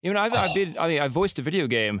absolutely. You know, I've voiced a video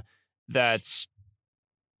game that's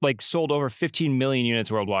like sold over 15 million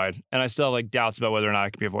units worldwide, and I still have like doubts about whether or not I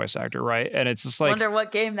could be a voice actor, right? And it's just like wonder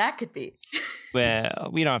what game that could be. Well,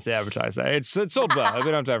 we don't have to advertise that. It's sold well. We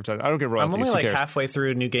don't have to advertise. I don't get royalties. I'm only like halfway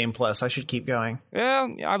through New Game Plus. I should keep going. Yeah,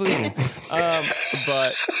 I believe you.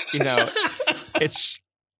 But you know, it's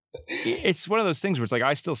one of those things where it's like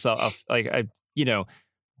I still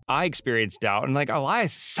I experience doubt, and like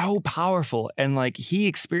Elias is so powerful, and like he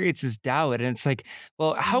experiences doubt, and it's like,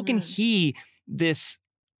 well, how can he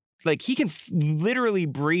can literally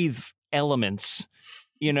breathe elements,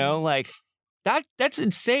 you know, like. That's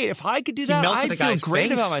insane. If I could do that, I'd feel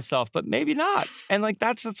great about myself, but maybe not. And like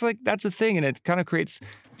that's a thing, and it kind of creates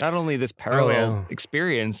not only this parallel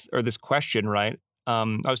experience or this question, right?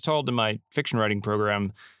 I was told in my fiction writing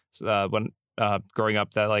program when growing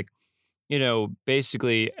up that like, you know,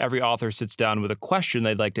 basically every author sits down with a question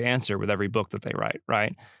they'd like to answer with every book that they write,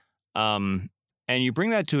 right? And you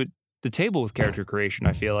bring that to the table with character creation,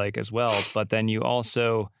 I feel like as well. But then you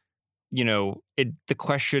also, you know, the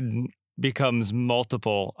question becomes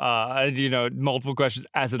multiple questions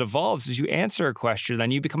as it evolves. As you answer a question,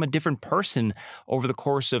 then you become a different person over the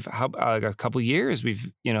course of a couple of years.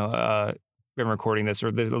 We've been recording this, or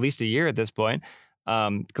at least a year at this point.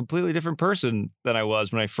 Completely different person than I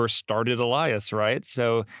was when I first started Elias, right?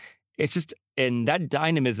 So it's just, and that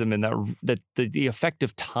dynamism and the effect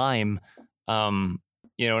of time, an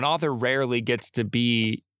author rarely gets to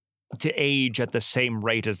age at the same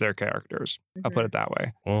rate as their characters. I'll put it that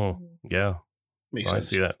way. Oh, yeah. I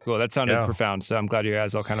see that. Cool. That sounded profound. So I'm glad you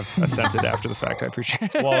guys all kind of assented after the fact. I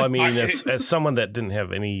appreciate it. Well, I mean, as someone that didn't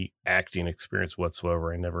have any acting experience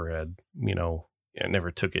whatsoever, I never had, I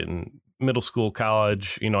never took it in middle school,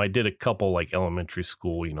 college. I did a couple like elementary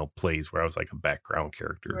school, plays where I was like a background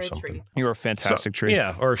character or something. You were a fantastic tree.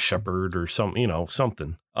 Yeah. Or a shepherd or something,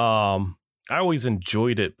 something. I always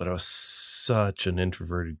enjoyed it, but I was such an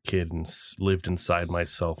introverted kid and lived inside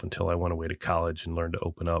myself until I went away to college and learned to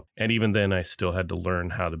open up. And even then, I still had to learn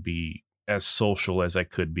how to be as social as I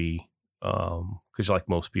could be. Because like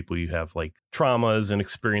most people, you have like traumas and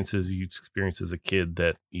experiences you experienced as a kid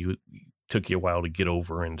that you took you a while to get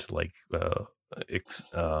over and to like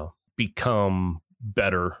become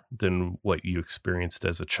better than what you experienced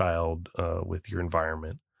as a child with your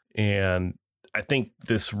environment. And I think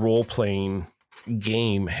this role-playing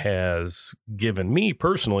game has given me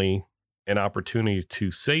personally an opportunity to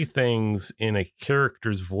say things in a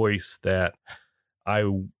character's voice that I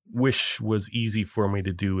wish was easy for me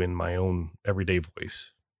to do in my own everyday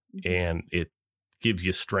voice. And it gives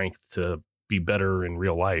you strength to be better in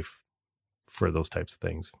real life for those types of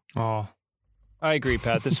things. Oh, I agree,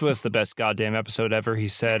 Pat. This was the best goddamn episode ever, he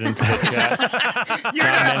said into the chat. You're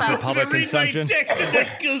not supposed public to read consumption. My text in the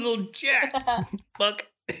Google chat. Fuck.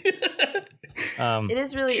 It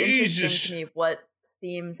is really interesting to me what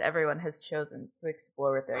themes everyone has chosen to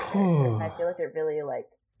explore with their characters. And I feel like it really, like,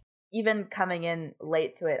 even coming in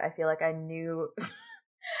late to it, I feel like I knew...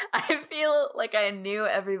 I feel like I knew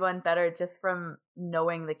everyone better just from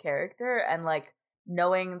knowing the character and, like,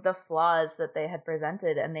 knowing the flaws that they had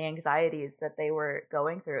presented and the anxieties that they were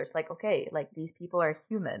going through. It's like, okay, like these people are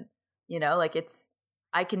human, like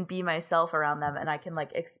I can be myself around them and I can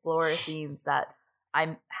like explore themes that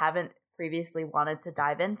I haven't previously wanted to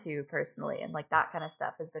dive into personally. And like that kind of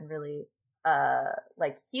stuff has been really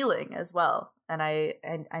like healing as well. And I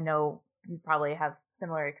know you probably have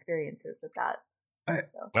similar experiences with that.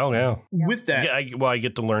 Oh yeah. With that. Yeah, I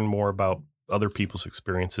get to learn more about other people's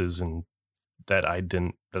experiences and that I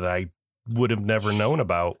would have never known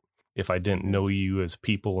about if I didn't know you as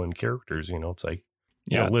people and characters. It's like,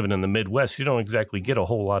 living in the Midwest, you don't exactly get a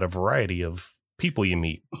whole lot of variety of people you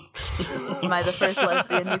meet. Am I the first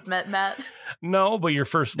lesbian you've met, Matt? No, but you're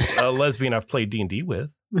first lesbian I've played D&D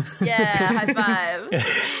with. Yeah, high five.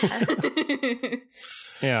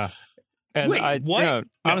 Yeah. And what?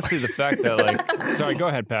 Honestly, the fact that like, sorry, go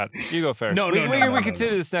ahead, Pat. You go first. We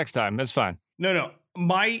consider this next time. That's fine. No.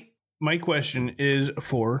 My question is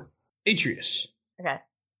for Atreus. Okay.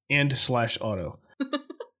 And /Auto.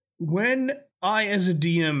 When I, as a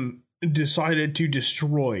DM, decided to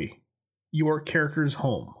destroy your character's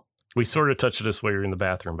home. We sort of touched this while you're in the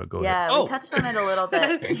bathroom, but go ahead. Yeah, we touched on it a little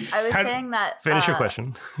bit. I was saying that... Finish your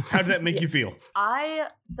question. How did that make you feel?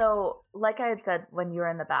 So, like I had said when you were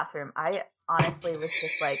in the bathroom, I honestly was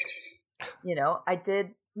just like, I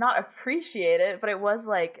did not appreciate it, but it was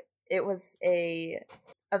a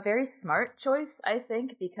very smart choice, I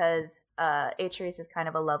think, because Atreus is kind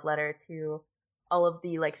of a love letter to all of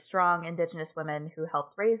the like strong Indigenous women who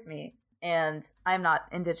helped raise me. And I'm not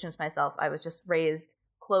Indigenous myself. I was just raised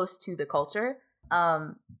close to the culture.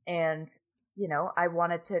 And, I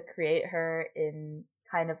wanted to create her in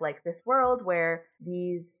kind of like this world where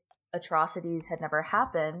these atrocities had never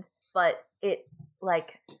happened, but it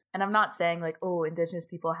like, and I'm not saying like, oh, Indigenous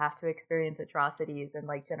people have to experience atrocities and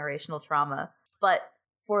like generational trauma, but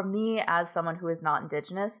for me as someone who is not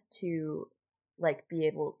Indigenous to like be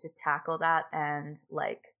able to tackle that and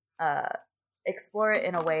like explore it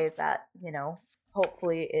in a way that,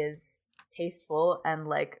 hopefully is tasteful and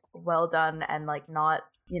like well done and like not,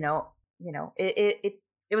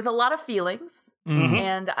 it was a lot of feelings. Mm-hmm.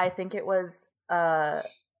 And I think it was a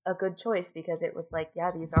good choice because it was like,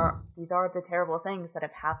 yeah, these are the terrible things that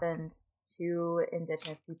have happened to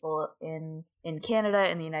Indigenous people in Canada,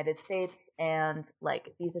 in the United States, and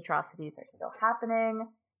like these atrocities are still happening,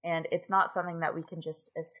 and it's not something that we can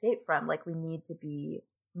just escape from. Like we need to be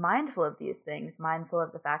mindful of these things, mindful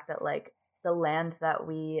of the fact that like the land that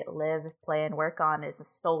we live, play, and work on is a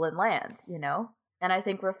stolen land, And I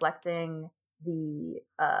think reflecting the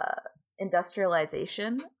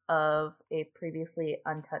industrialization of a previously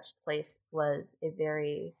untouched place was a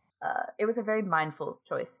very mindful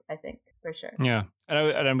choice, I think, for sure. Yeah.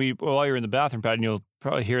 And while you're in the bathroom, Pat, and you'll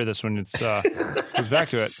probably hear this when it's comes back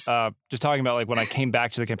to it, just talking about like when I came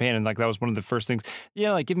back to the campaign and like that was one of the first things,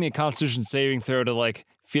 like give me a Constitution saving throw to like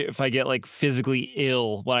if I get like physically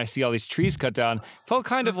ill when I see all these trees cut down. Felt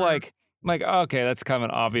kind of like, I'm like, oh, okay, that's kind of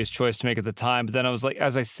an obvious choice to make at the time. But then I was like,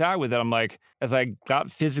 as I sat with it, I'm like, as I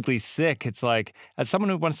got physically sick, it's like, as someone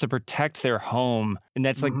who wants to protect their home, and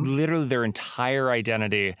that's like literally their entire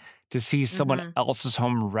identity, to see someone else's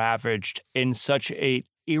home ravaged in such a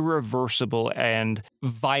irreversible and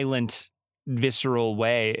violent, visceral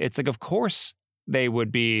way. It's like, of course they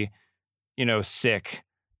would be, sick,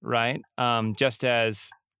 right? Just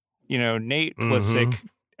as, Nate was sick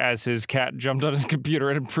as his cat jumped on his computer,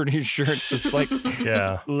 and I'm pretty sure it just like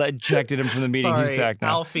ejected him from the meeting. Sorry, he's back now.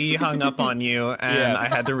 Alfie hung up on you, and I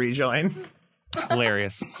had to rejoin.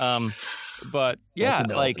 Hilarious. But yeah,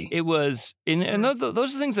 like it was, and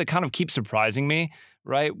those are things that kind of keep surprising me,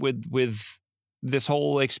 right? With this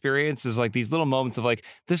whole experience is like these little moments of like,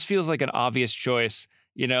 this feels like an obvious choice,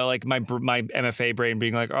 like my MFA brain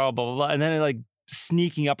being like, oh, blah, blah, blah. And then it like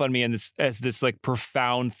sneaking up on me and as this like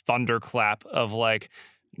profound thunderclap of like,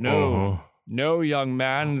 no, young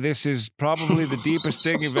man, this is probably the deepest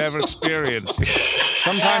thing you've ever experienced.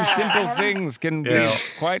 Sometimes simple things can be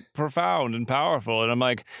quite profound and powerful. And I'm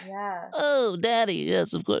like, oh, daddy.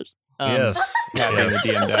 Yes, of course. Yes. The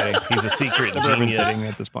DM daddy. He's a secret Sitting genius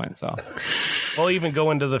at this point. So, well, even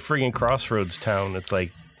going to the friggin' Crossroads town, it's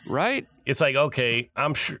like, right? It's like, okay,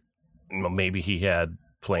 I'm sure maybe he had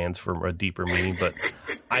plans for a deeper meaning, but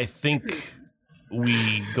I think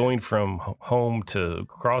we going from home to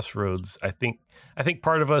Crossroads, I think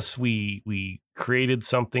part of us, we created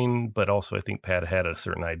something, but also I think Pat had a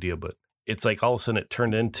certain idea, but it's like all of a sudden it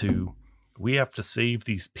turned into, we have to save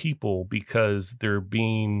these people because they're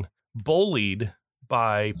being bullied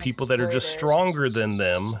by people that are just stronger than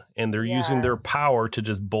them, and they're using their power to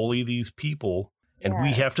just bully these people, and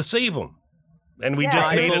we have to save them. And we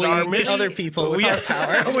just made it our mission. Other people without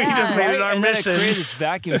power. We just made it our and mission. Then it created this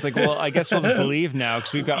vacuum. It's like, well, I guess we'll just leave now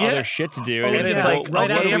because we've got other shit to do. And it's like, right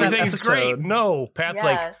okay, after everything's great. No, Pat's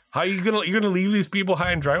like, how are you gonna leave these people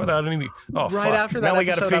high and dry without anything? Oh, right fuck. after that now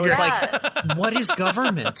episode, I was like, what is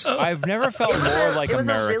government? I've never felt more like America. It was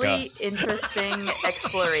a really interesting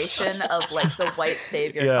exploration of like the white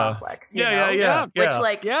savior complex. You know? Which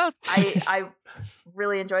like I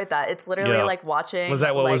really enjoyed that. It's literally like watching. Was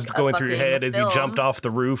that what was going through your head as you jumped off the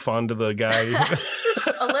roof onto the guy?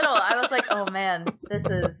 A little. I was like, oh man, this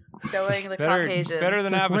is showing the Caucasian. Better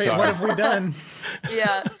than Avatar. Wait, what have we done?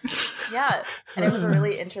 Yeah. And it was a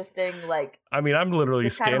really interesting, like, I mean, I'm literally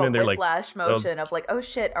just standing kind of a there like whiplash motion of like, oh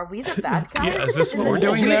shit, are we the bad guys? Is this what we're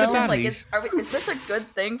doing now? Like, is this a good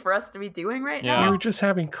thing for us to be doing right now? We were just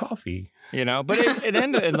having coffee. But it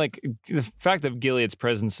ended in like the fact of Gilead's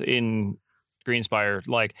presence in Greenspire,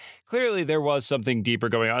 like clearly there was something deeper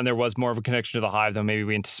going on. There was more of a connection to the Hive than maybe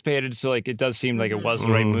we anticipated. So like it does seem like it was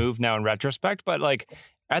the right move now in retrospect. But like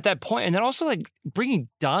at that point, and then also like bringing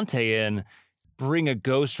Dante in, bring a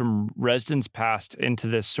ghost from Resden's past into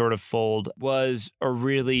this sort of fold was a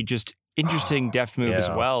really just interesting deft move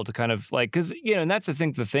as well to kind of like, because and that's the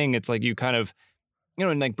thing. It's like you kind of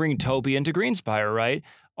and like bringing Toby into Greenspire, right?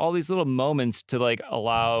 All these little moments to like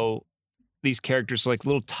allow these characters like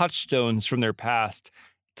little touchstones from their past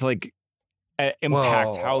to like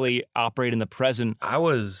impact how they operate in the present.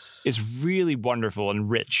 Is really wonderful and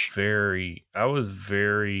rich. I was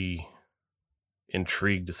very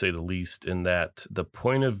intrigued, to say the least, in that the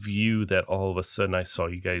point of view that all of a sudden I saw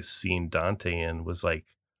you guys seeing Dante in was like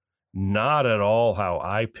not at all how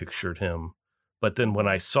I pictured him. But then when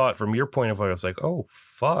I saw it from your point of view, I was like, oh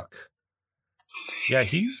fuck. Yeah,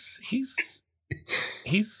 he's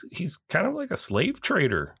kind of like a slave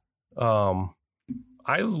trader. I'm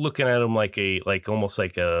looking at him almost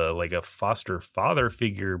like a foster father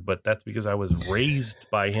figure, but that's because I was raised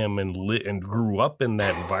by him and grew up in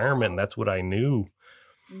that environment. And that's what I knew.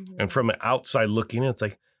 And from outside looking in, it's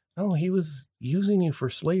like, oh, he was using you for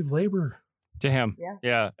slave labor. To him,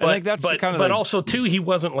 yeah. But, like that's kind of. But also too, he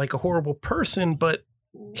wasn't like a horrible person, but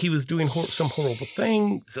he was doing some horrible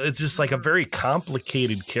thing. So it's just like a very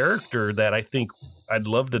complicated character that I think I'd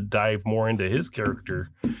love to dive more into his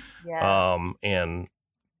character. Yeah. And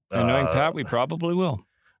knowing Pat, we probably will.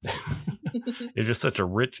 It's just such a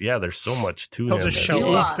rich. Yeah, there's so much to him. He'll just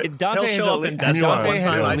show up. Dante He'll show up in Death Star one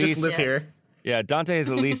time. I just live here. Yeah, Dante has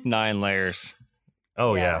at least 9 layers.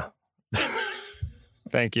 Oh yeah.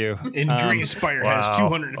 Thank you. And Greenspire has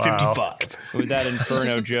 255. Wow. With that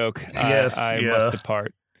Inferno joke, I must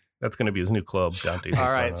depart. That's going to be his new club, Dante's All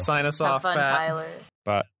Inferno. right, sign us off, fun, Pat. Tyler.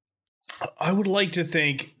 But I would like to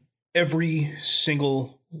thank every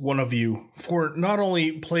single one of you for not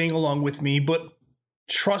only playing along with me, but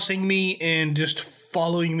trusting me and just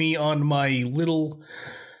following me on my little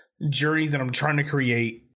journey that I'm trying to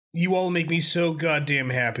create. You all make me so goddamn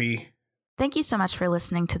happy. Thank you so much for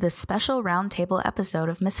listening to this special roundtable episode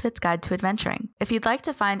of Misfits Guide to Adventuring. If you'd like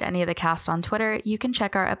to find any of the cast on Twitter, you can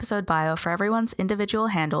check our episode bio for everyone's individual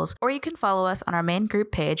handles, or you can follow us on our main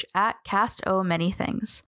group page at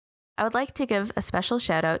CastOManyThings. I would like to give a special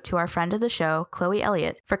shout out to our friend of the show, Chloe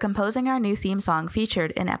Elliott, for composing our new theme song featured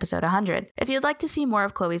in episode 100. If you'd like to see more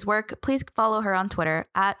of Chloe's work, please follow her on Twitter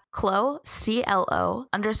at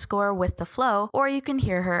CLO_with_the-flow, or you can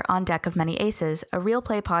hear her on Deck of Many Aces, a real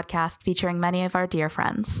play podcast featuring many of our dear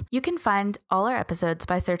friends. You can find all our episodes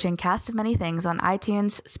by searching Cast of Many Things on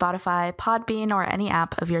iTunes, Spotify, Podbean, or any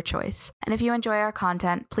app of your choice. And if you enjoy our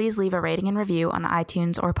content, please leave a rating and review on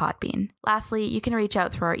iTunes or Podbean. Lastly, you can reach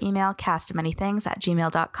out through our email,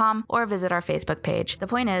 castofmanythings@gmail.com, or visit our Facebook page. The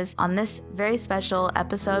point is, on this very special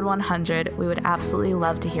episode 100, we would absolutely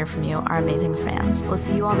love to hear from you, our amazing fans. We'll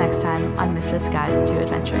see you all next time on Misfits Guide to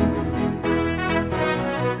Adventuring.